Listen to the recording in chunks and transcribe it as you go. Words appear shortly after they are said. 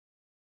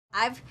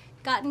I've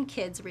gotten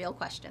kids real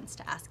questions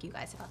to ask you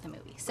guys about the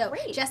movie. So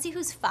Great. Jesse,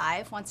 who's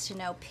 5, wants to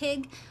know,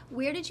 Pig,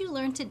 where did you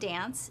learn to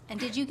dance? And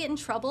did you get in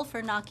trouble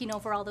for knocking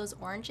over all those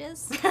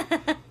oranges?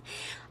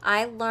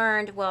 I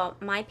learned, well,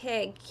 my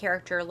pig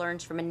character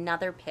learns from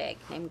another pig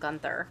named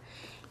Gunther.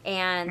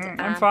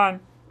 And I'm fine.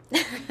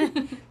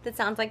 that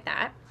sounds like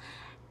that.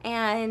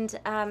 And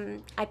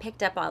I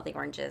picked up all the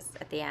oranges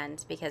at the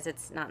end because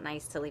it's not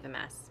nice to leave a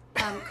mess.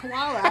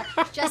 Koala,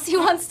 Jesse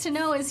wants to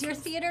know, is your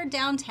theater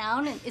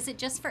downtown? And is it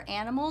just for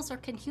animals, or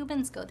can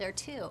humans go there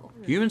too?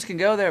 Humans can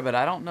go there, but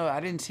I don't know. I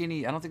didn't see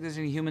any. I don't think there's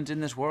any humans in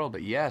this world.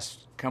 But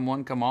yes, come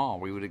one, come all.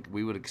 We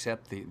would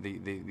accept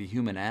the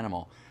human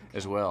animal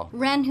as well.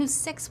 Ren, who's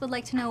 6, would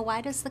like to know,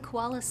 why does the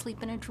koala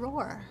sleep in a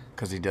drawer?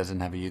 Because he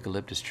doesn't have a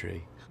eucalyptus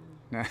tree.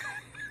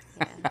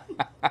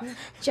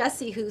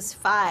 Jesse, who's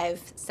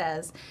 5,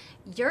 says,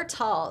 you're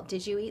tall.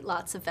 Did you eat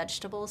lots of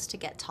vegetables to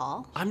get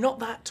tall? I'm not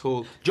that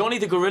tall. Johnny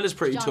the gorilla's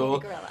pretty Johnny tall.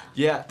 the gorilla.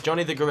 Yeah,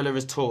 Johnny the gorilla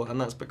is tall, and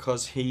that's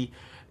because he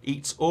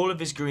eats all of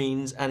his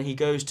greens and he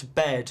goes to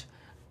bed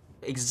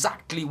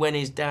exactly when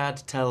his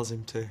dad tells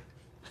him to.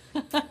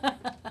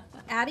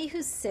 Addie,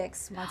 who's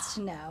 6, wants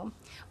to know,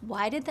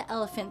 why did the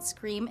elephant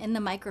scream in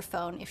the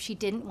microphone if she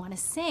didn't want to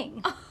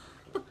sing?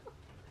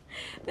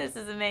 This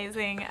is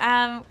amazing.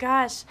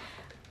 Gosh,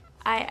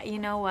 you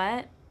know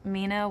what?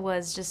 Mina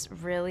was just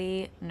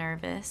really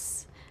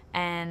nervous,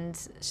 and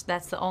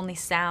that's the only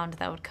sound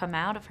that would come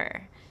out of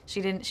her.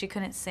 She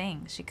couldn't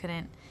sing. She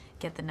couldn't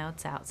get the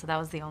notes out, so that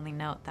was the only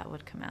note that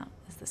would come out,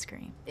 is the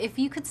scream. If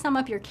you could sum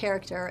up your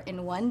character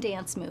in one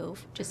dance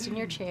move, just in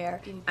your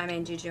chair. I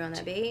mean, Juju on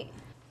the beat.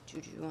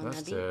 Juju on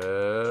the beat.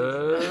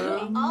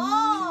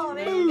 Oh,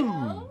 there you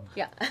go.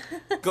 Yeah.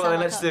 Go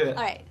on, let's do it.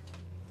 All right,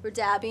 we're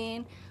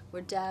dabbing.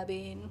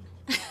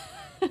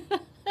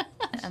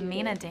 A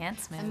Mina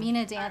dance move. A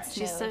Mina dance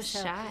She's move.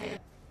 so shy.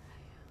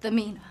 The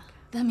Mina.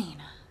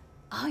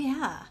 Oh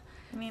yeah.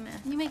 Mina.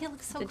 You make it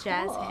look so The cool.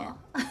 jazz hand.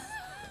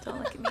 Don't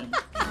look at me.